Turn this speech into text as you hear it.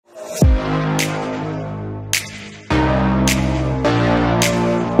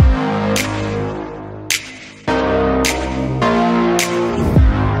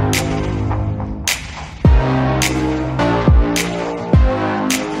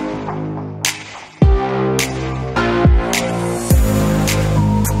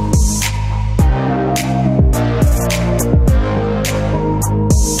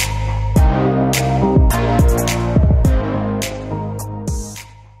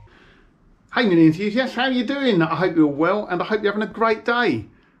Hey mini enthusiasts, how are you doing? I hope you're well and I hope you're having a great day.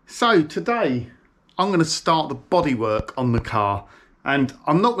 So today I'm going to start the bodywork on the car, and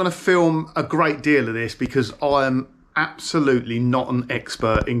I'm not going to film a great deal of this because I am absolutely not an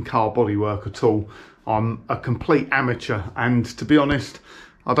expert in car bodywork at all. I'm a complete amateur, and to be honest,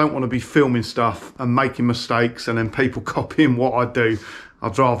 I don't want to be filming stuff and making mistakes and then people copying what I do.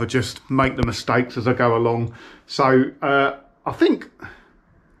 I'd rather just make the mistakes as I go along. So I think,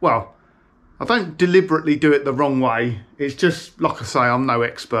 well, I don't deliberately do it the wrong way. It's just, like I say, I'm no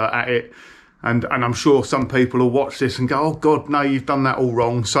expert at it. And I'm sure some people will watch this and go, oh God, no, you've done that all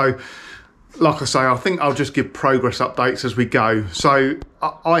wrong. So, like I say, I think I'll just give progress updates as we go. So,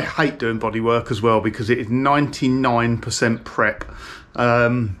 I hate doing bodywork as well because it is 99% prep.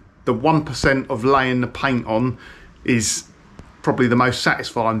 The 1% of laying the paint on is probably the most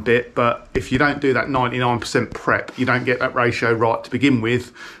satisfying bit, but if you don't do that 99% prep, you don't get that ratio right to begin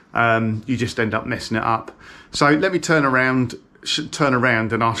with. You just end up messing it up. So let me turn around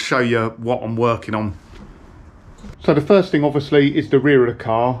and I'll show you what I'm working on. So the first thing obviously is the rear of the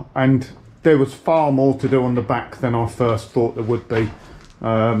car, and there was far more to do on the back than I first thought there would be.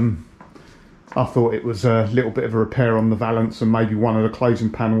 I thought it was a little bit of a repair on the valance and maybe one of the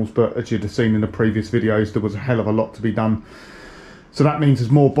closing panels, but as you'd have seen in the previous videos, there was a hell of a lot to be done. So that means there's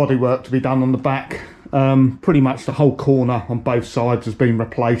more bodywork to be done on the back. Pretty much the whole corner on both sides has been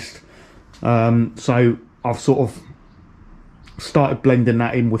replaced. So I've sort of started blending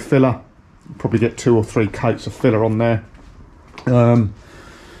that in with filler. Probably get 2 or 3 coats of filler on there. And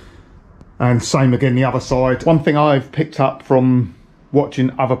same again the other side. One thing I've picked up from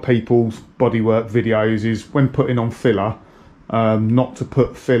watching other people's bodywork videos is when putting on filler, not to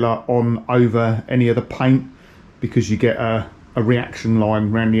put filler on over any of the paint, because you get a reaction line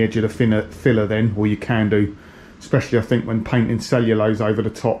around the edge of the filler then, or you can do, especially I think when painting cellulose over the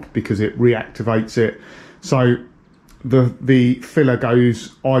top, because it reactivates it. So the filler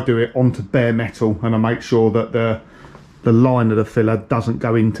goes, I do it onto bare metal, and I make sure that the line of the filler doesn't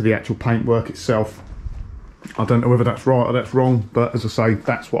go into the actual paintwork itself. I don't know whether that's right or that's wrong, but as I say,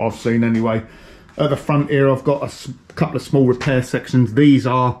 that's what I've seen anyway. At the front here I've got a couple of small repair sections. These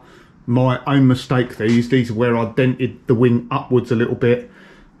are my own mistake. These are where I dented the wing upwards a little bit,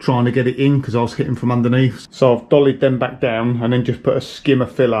 trying to get it in because I was hitting from underneath. So I've dollied them back down and then just put a skim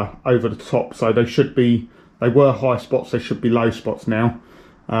of filler over the top. So they were high spots, they should be low spots now.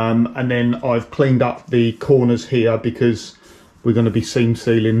 And then I've cleaned up the corners here because we're going to be seam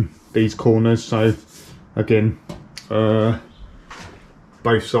sealing these corners. So again,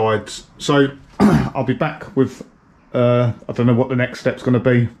 both sides. So I'll be back with I don't know what the next step's going to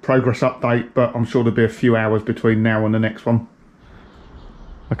be, progress update, but I'm sure there'll be a few hours between now and the next one.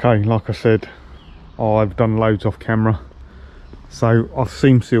 Okay, like I said, I've done loads off camera. So I've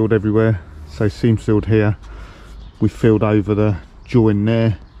seam sealed everywhere. So seam sealed here, we filled over the join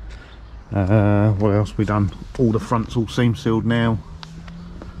there. What else we done? All the fronts all seam sealed now.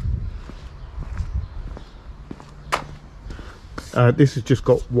 This has just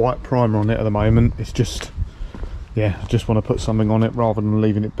got white primer on it at the moment. It's just, yeah, I just want to put something on it rather than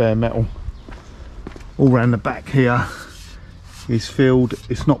leaving it bare metal. All round the back here is filled.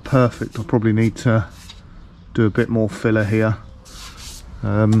 It's not perfect. I probably need to do a bit more filler here.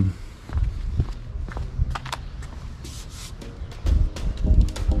 But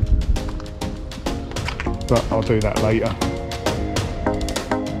I'll do that later.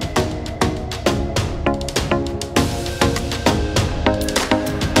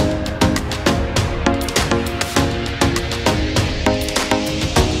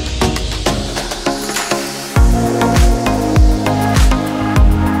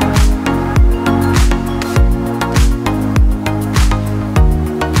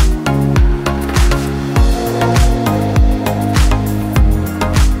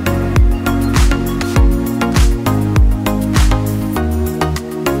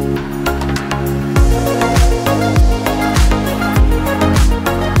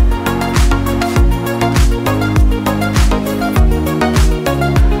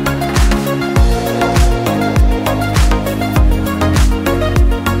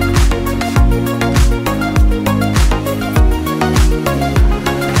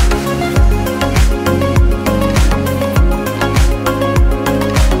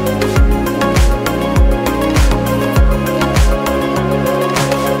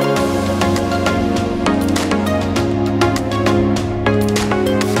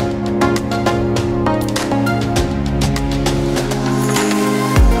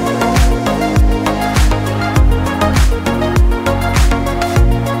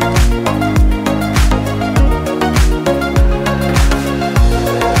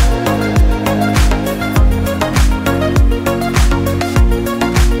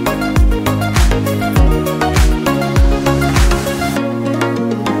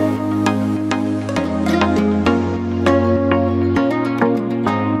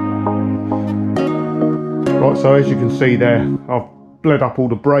 Right, so as you can see there, I've bled up all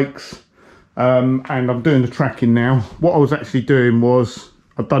the brakes and I'm doing the tracking now. What I was actually doing was,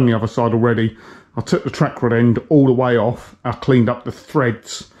 I've done the other side already. I took the track rod end all the way off. I cleaned up the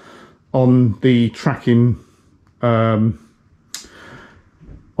threads on the tracking on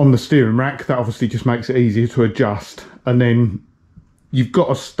the steering rack. That obviously just makes it easier to adjust. And then you've got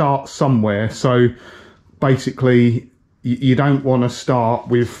to start somewhere. So basically you don't want to start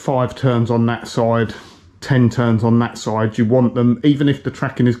with 5 turns on that side, 10 turns on that side. You want them, even if the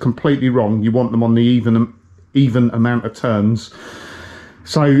tracking is completely wrong, you want them on the even amount of turns.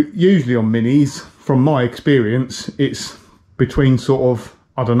 So usually on minis, from my experience, it's between sort of,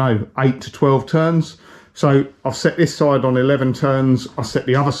 I don't know, 8 to 12 turns. So I've set this side on 11 turns, I set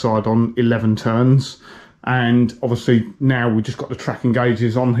the other side on 11 turns, and obviously now we've just got the tracking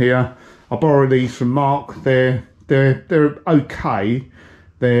gauges on here. I borrowed these from Mark. They're okay.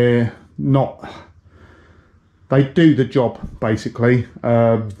 They're not, they do the job basically.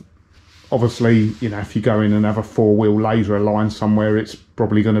 Obviously, you know, if you go in and have a 4-wheel laser aligned somewhere, it's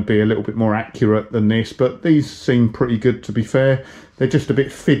probably going to be a little bit more accurate than this, but these seem pretty good, to be fair. They're just a bit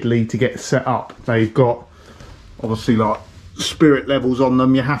fiddly to get set up. They've got obviously like spirit levels on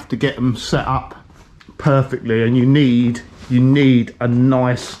them. You have to get them set up perfectly, and you need a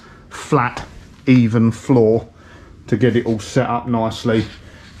nice flat even floor to get it all set up nicely.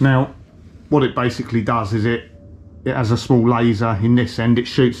 Now what it basically does is it has a small laser in this end. It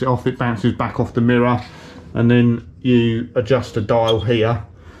shoots it off, it bounces back off the mirror, and then you adjust the dial here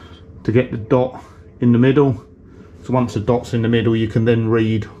to get the dot in the middle. So once the dot's in the middle, you can then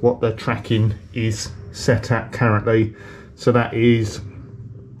read what the tracking is set at currently. So that is,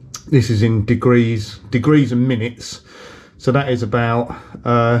 this is in degrees and minutes. So that is about,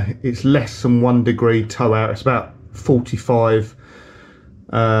 it's less than 1 degree toe out. It's about 45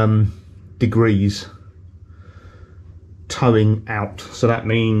 degrees towing out. So that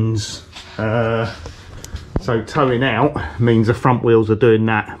means, so towing out means the front wheels are doing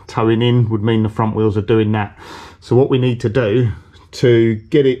that. Towing in would mean the front wheels are doing that. So what we need to do to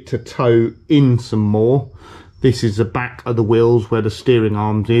get it to tow in some more, this is the back of the wheels where the steering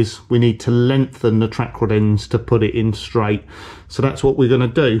arms is. We need to lengthen the track rod ends to put it in straight. So that's what we're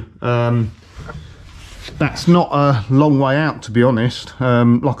going to do. That's not a long way out, to be honest.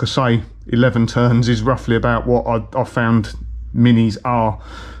 Like I say, 11 turns is roughly about what I found minis are.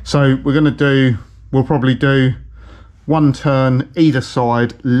 So we're going to do, we'll probably do 1 turn either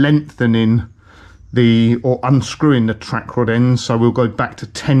side, lengthening or unscrewing the track rod ends. So we'll go back to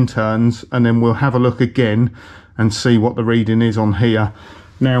 10 turns, and then we'll have a look again and see what the reading is on here.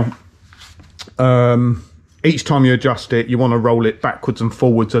 Now each time you adjust it, you want to roll it backwards and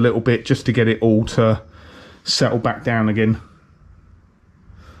forwards a little bit just to get it all to settle back down again.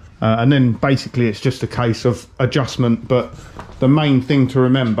 And then basically it's just a case of adjustment, but the main thing to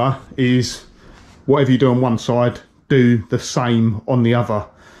remember is whatever you do on one side, do the same on the other.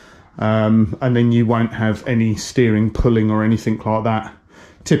 And then you won't have any steering pulling or anything like that.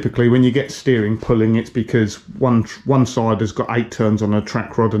 Typically when you get steering pulling, it's because one side has got 8 turns on a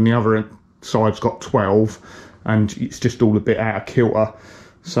track rod and the other side's got 12, and it's just all a bit out of kilter.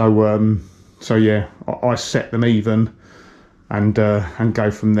 So so yeah, I set them even and go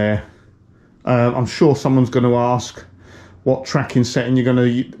from there. I'm sure someone's going to ask what tracking setting you're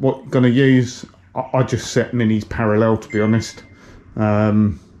going to use. I just set minis parallel, to be honest.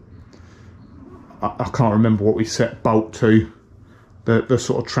 I can't remember what we set bolt to, the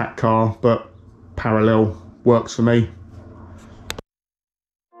sort of track car, but parallel works for me.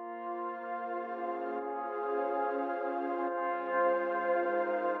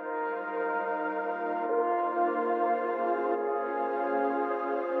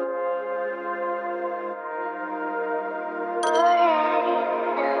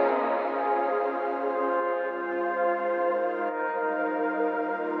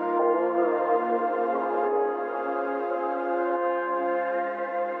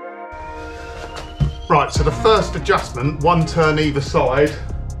 Right, so the first adjustment, 1 turn either side,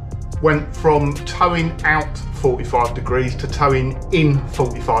 went from towing out 45 degrees to towing in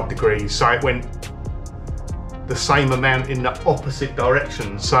 45 degrees. So it went the same amount in the opposite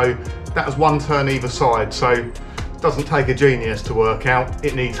direction. So that was 1 turn either side. So it doesn't take a genius to work out.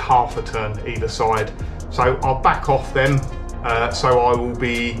 It needs half a turn either side. So I'll back off them. So I will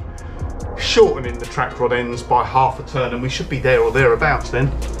be shortening the track rod ends by half a turn, and we should be there or thereabouts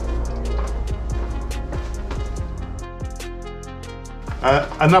then.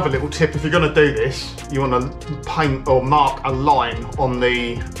 Another little tip, if you're going to do this, you want to paint or mark a line on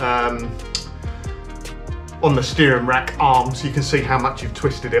the steering rack arm so you can see how much you've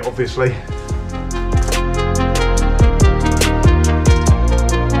twisted it, obviously.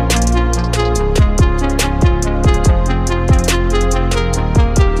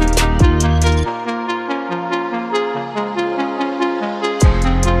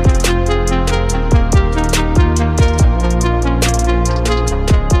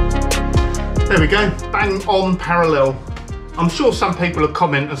 we go, bang on parallel. I'm sure some people will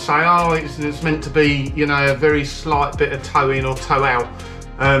comment and say, oh, it's meant to be, you know, a very slight bit of toe in or toe out.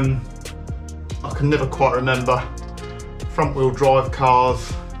 I can never quite remember. Front wheel drive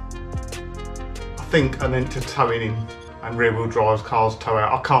cars, I think, are meant to toe in and rear wheel drive cars toe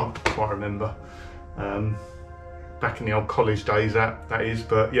out. I can't quite remember. Back in the old college days, that is,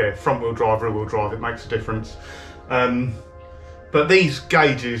 but yeah, front wheel drive, rear wheel drive, it makes a difference. But these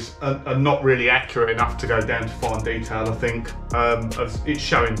gauges are not really accurate enough to go down to fine detail, I think. It's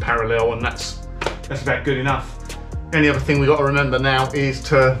showing parallel, and that's about good enough. The only other thing we've got to remember now is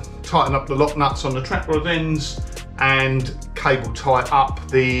to tighten up the lock nuts on the track rod ends and cable tie up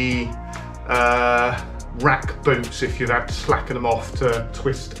the rack boots if you've had to slacken them off to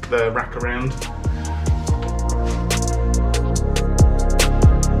twist the rack around.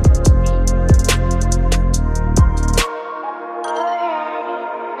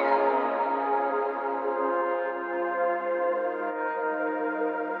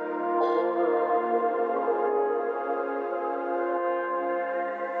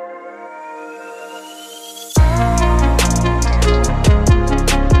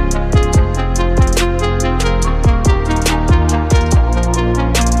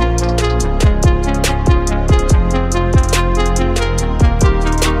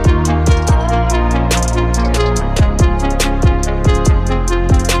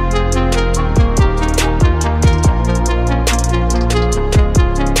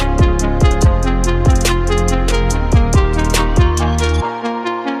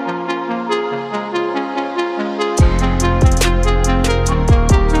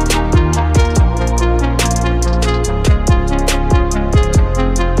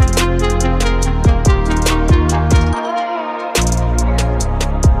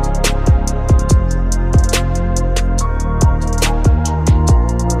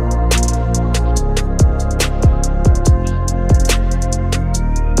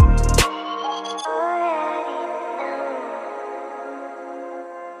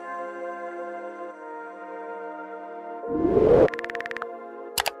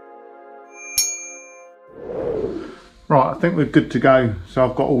 Right, I think we're good to go. So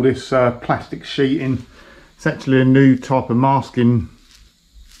I've got all this plastic sheeting. It's actually a new type of masking.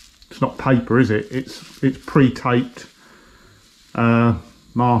 It's not paper, is it? It's pre-taped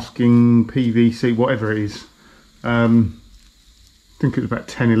masking, PVC, whatever it is. I think it was about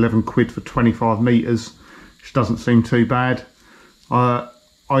 10-11 quid for 25 metres, which doesn't seem too bad.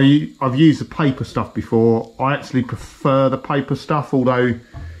 I've used the paper stuff before. I actually prefer the paper stuff, although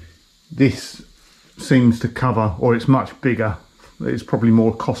this seems to cover, or it's much bigger. It's probably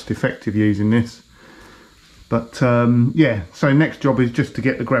more cost effective using this. But yeah, so next job is just to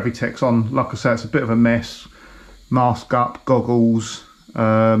get the Gravitex on. Like I say, it's a bit of a mess. Mask up, goggles.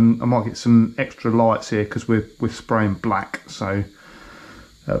 I might get some extra lights here because we're spraying black, so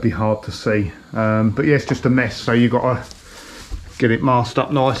that'll be hard to see. But yeah, it's just a mess, so you've got to get it masked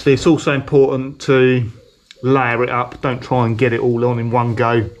up nicely. It's also important to layer it up. Don't try and get it all on in one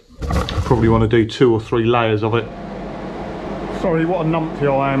go. Probably want to do 2 or 3 layers of it. Sorry, what a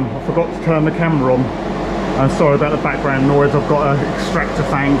numpty I am. I forgot to turn the camera on. I'm sorry about the background noise. I've got an extractor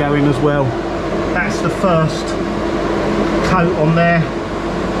fan going as well. That's the first coat on there.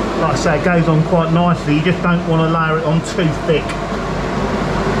 Like I say, it goes on quite nicely. You just don't want to layer it on too thick.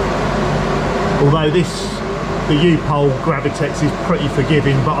 Although the U-pole Gravitex is pretty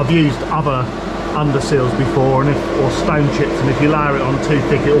forgiving, but I've used other underseals before or stone chips, and if you layer it on too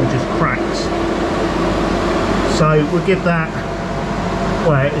thick it all just cracks. So we'll give that,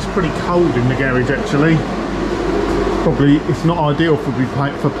 well, it's pretty cold in the garage actually. Probably it's not ideal for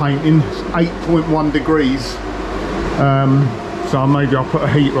painting. It's 8.1 degrees, so maybe I'll put a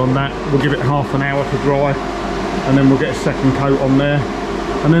heater on that. We'll give it half an hour to dry, and then we'll get a second coat on there,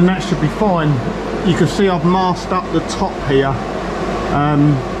 and then that should be fine. You can see I've masked up the top here.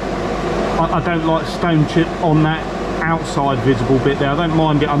 I don't like stone chip on that outside visible bit there. I don't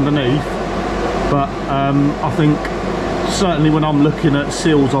mind it underneath, but I think certainly when I'm looking at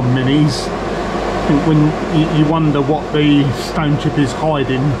sills on minis, I think when you wonder what the stone chip is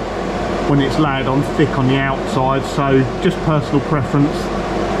hiding when it's layered on thick on the outside. So just personal preference,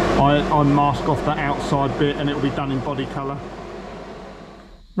 I mask off that outside bit and it'll be done in body colour.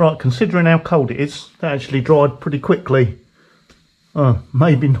 Right, considering how cold it is, that actually dried pretty quickly. Oh,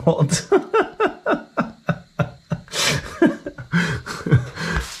 maybe not.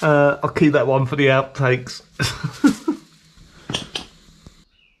 I'll keep that one for the outtakes.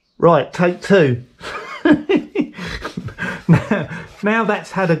 Right, take 2. now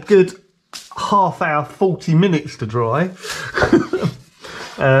that's had a good half hour, 40 minutes to dry.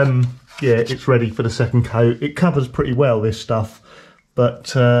 yeah, it's ready for the second coat. It covers pretty well, this stuff,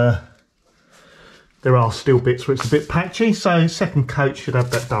 but there are still bits where it's a bit patchy, so second coat should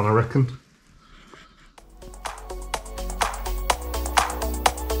have that done, I reckon.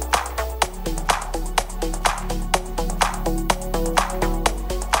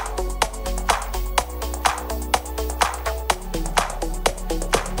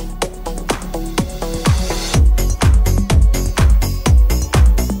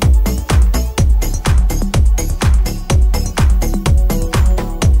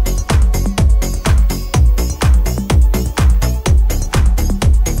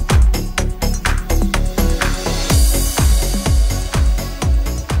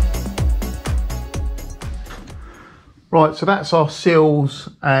 Right, so that's our sills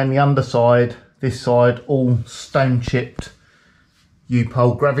and the underside, this side, all stone chipped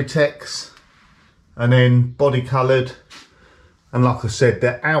U-pole Gravitex, and then body coloured. And like I said,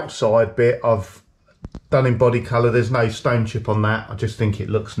 the outside bit I've done in body colour. There's no stone chip on that. I just think it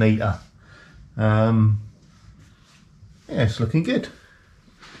looks neater. Yeah, it's looking good.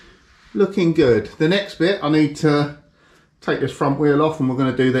 Looking good. The next bit, I need to take this front wheel off, and we're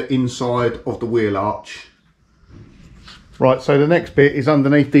going to do the inside of the wheel arch. Right, so the next bit is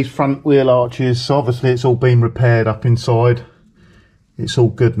underneath these front wheel arches. So obviously it's all been repaired up inside. It's all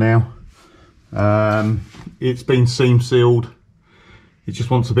good now. It's been seam sealed. It just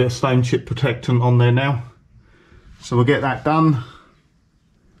wants a bit of stone chip protectant on there now. So we'll get that done.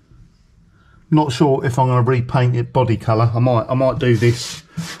 Not sure if I'm going to repaint it body colour. I might do this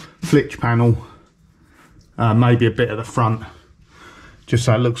flitch panel, maybe a bit at the front, just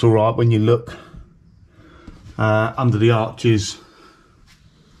so it looks all right when you look under the arches.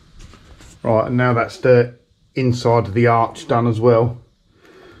 Right, and now that's the inside of the arch done as well.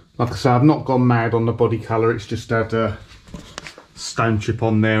 Like I say, I've not gone mad on the body colour. It's just had a stone chip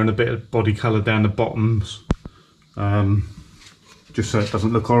on there and a bit of body colour down the bottoms, just so it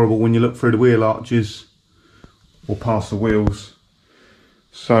doesn't look horrible when you look through the wheel arches or past the wheels.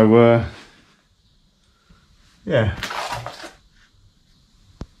 So yeah,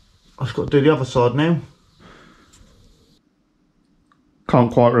 I've just got to do the other side now.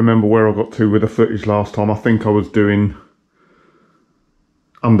 Can't quite remember where I got to with the footage last time. I think I was doing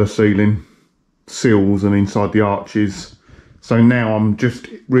under sealing, sills and inside the arches. So now I'm just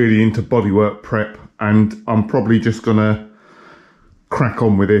really into bodywork prep, and I'm probably just gonna crack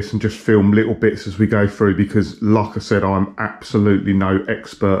on with this and just film little bits as we go through, because like I said, I'm absolutely no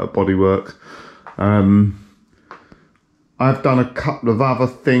expert at bodywork. I've done a couple of other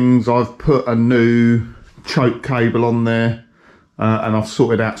things. I've put a new choke cable on there, and I've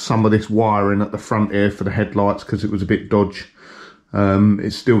sorted out some of this wiring at the front here for the headlights because it was a bit dodgy.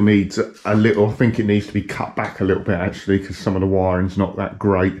 It still needs a little, I think it needs to be cut back a little bit actually, because some of the wiring's not that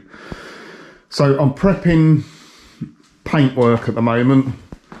great. So I'm prepping paintwork at the moment.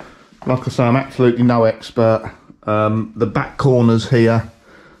 Like I say, I'm absolutely no expert. The back corners here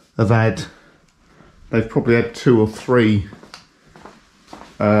have they've probably had 2 or 3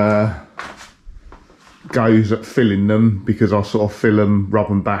 goes at filling them, because I sort of fill them, rub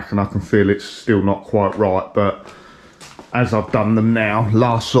them back, and I can feel it's still not quite right. But as I've done them now,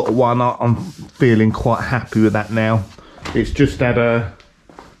 last sort of one, I'm feeling quite happy with that now. It's just had a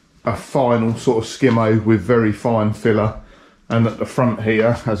final sort of skimmo with very fine filler, and at the front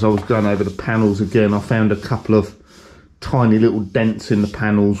here, as I was going over the panels again, I found a couple of tiny little dents in the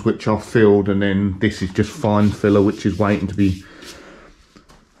panels which I filled, and then this is just fine filler which is waiting to be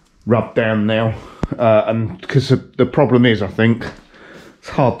rubbed down now. And because the problem is, I think it's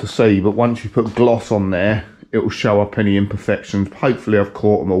hard to see, but once you put gloss on there, it will show up any imperfections. Hopefully I've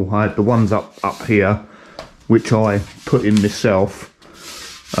caught them all. I had the ones up here which I put in myself,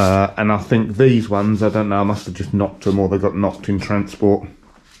 and I think these ones, I don't know, I must have just knocked them, or they got knocked in transport,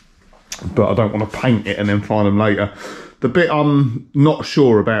 but I don't want to paint it and then find them later. The bit I'm not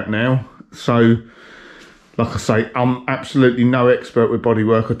sure about now, so like I say, I'm absolutely no expert with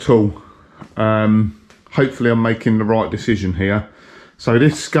bodywork at all. Hopefully I'm making the right decision here. So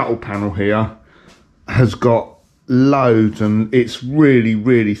this scuttle panel here has got loads, and it's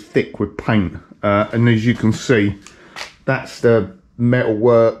really thick with paint, and as you can see, that's the metal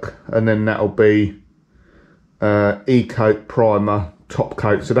work, and then that'll be e-coat, primer, top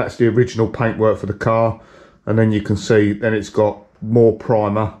coat. So that's the original paintwork for the car, and then you can see then it's got more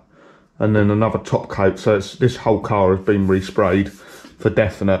primer and then another top coat. So this whole car has been resprayed for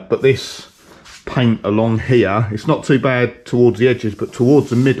definite. But this paint along here, it's not too bad towards the edges, but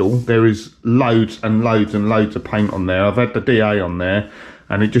towards the middle there is loads and loads and loads of paint on there. I've had the DA on there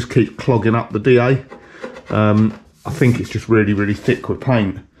and it just keeps clogging up the DA. I think it's just really thick with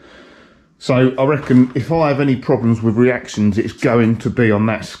paint. So I reckon if I have any problems with reactions, it's going to be on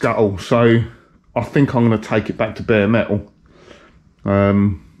that Scuttle. So I think I'm going to take it back to bare metal.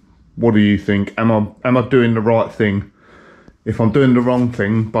 What do you think? Am I doing the right thing? If I'm doing the wrong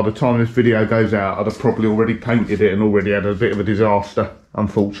thing, by the time this video goes out, I'd have probably already painted it and already had a bit of a disaster,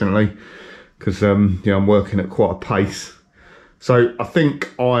 unfortunately, because yeah, I'm working at quite a pace. So I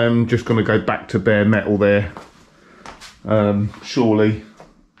think I'm just going to go back to bare metal there. Surely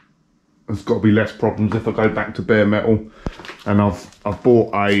there's got to be less problems if I go back to bare metal, and I've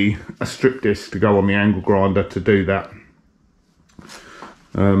bought a strip disc to go on the angle grinder to do that.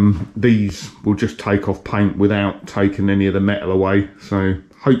 These will just take off paint without taking any of the metal away, so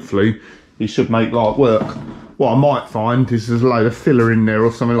hopefully it should make light work. What I might find is there's a load of filler in there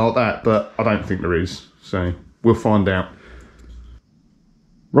or something like that, but I don't think there is, so we'll find out.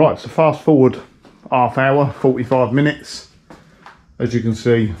 Right, so fast forward half hour, 45 minutes. As you can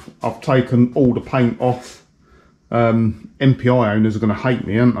see, I've taken all the paint off. MPI owners are going to hate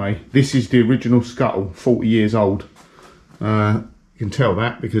me, aren't they? This is the original Scuttle, 40 years old. You can tell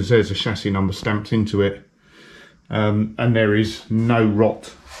that because there's a chassis number stamped into it, and there is no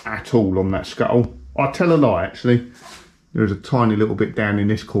rot at all on that Scuttle. I tell a lie, actually. There's a tiny little bit down in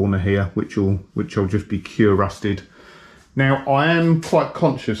this corner here which will just be cure rusted. Now I am quite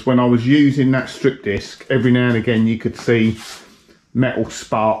conscious, when I was using that strip disc, every now and again you could see metal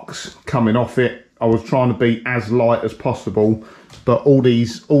sparks coming off it. I was trying to be as light as possible, but all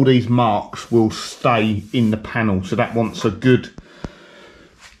these marks will stay in the panel, so that wants a good.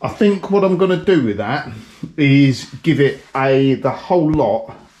 I think what I'm going to do with that is give it the whole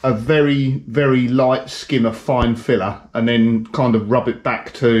lot a very, very light skim of fine filler, and then kind of rub it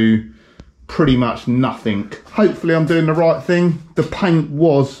back to pretty much nothing. Hopefully I'm doing the right thing. The paint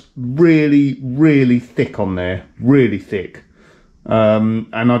was really, really thick on there, really thick.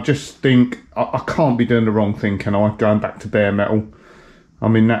 And I just think I can't be doing the wrong thing, can I? Going back to bare metal. I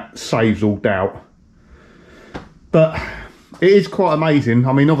mean, that saves all doubt. But it is quite amazing.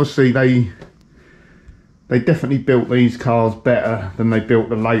 I mean, obviously they definitely built these cars better than they built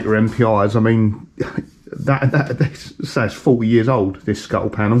the later MPIs. I mean, that says 40 years old, this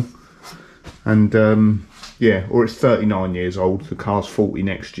Scuttle panel, and yeah, or it's 39 years old. The car's 40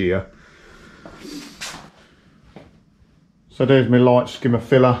 next year. So there's my light skim of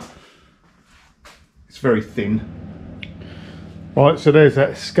filler. It's very thin. Right, so there's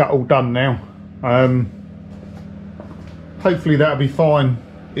that Scuttle done now. Hopefully that'll be fine.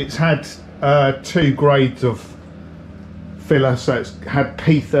 It's had 2 grades of filler, so it's had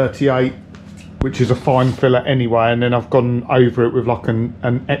P38, which is a fine filler anyway, and then I've gone over it with like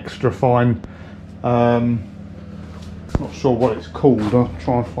an extra fine, not sure what it's called. I'll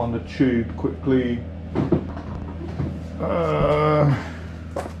try and find the tube quickly.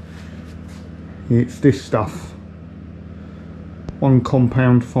 It's this stuff, 1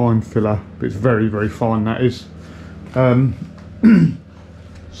 compound fine filler, but it's very, very fine, that is. So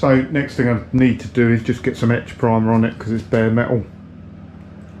next thing I need to do is just get some etch primer on it because it's bare metal.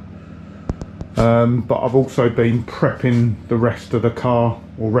 But I've also been prepping the rest of the car,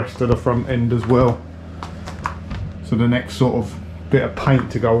 or rest of the front end as well. So the next sort of bit of paint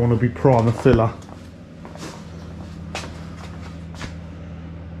to go on will be primer filler.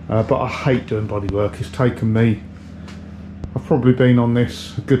 But I hate doing bodywork. It's taken me, I've probably been on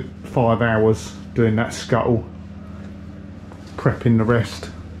this a good 5 hours doing that Scuttle, prepping the rest.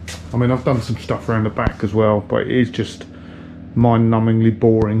 I mean, I've done some stuff around the back as well, but it is just mind-numbingly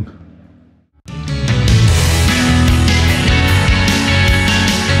boring.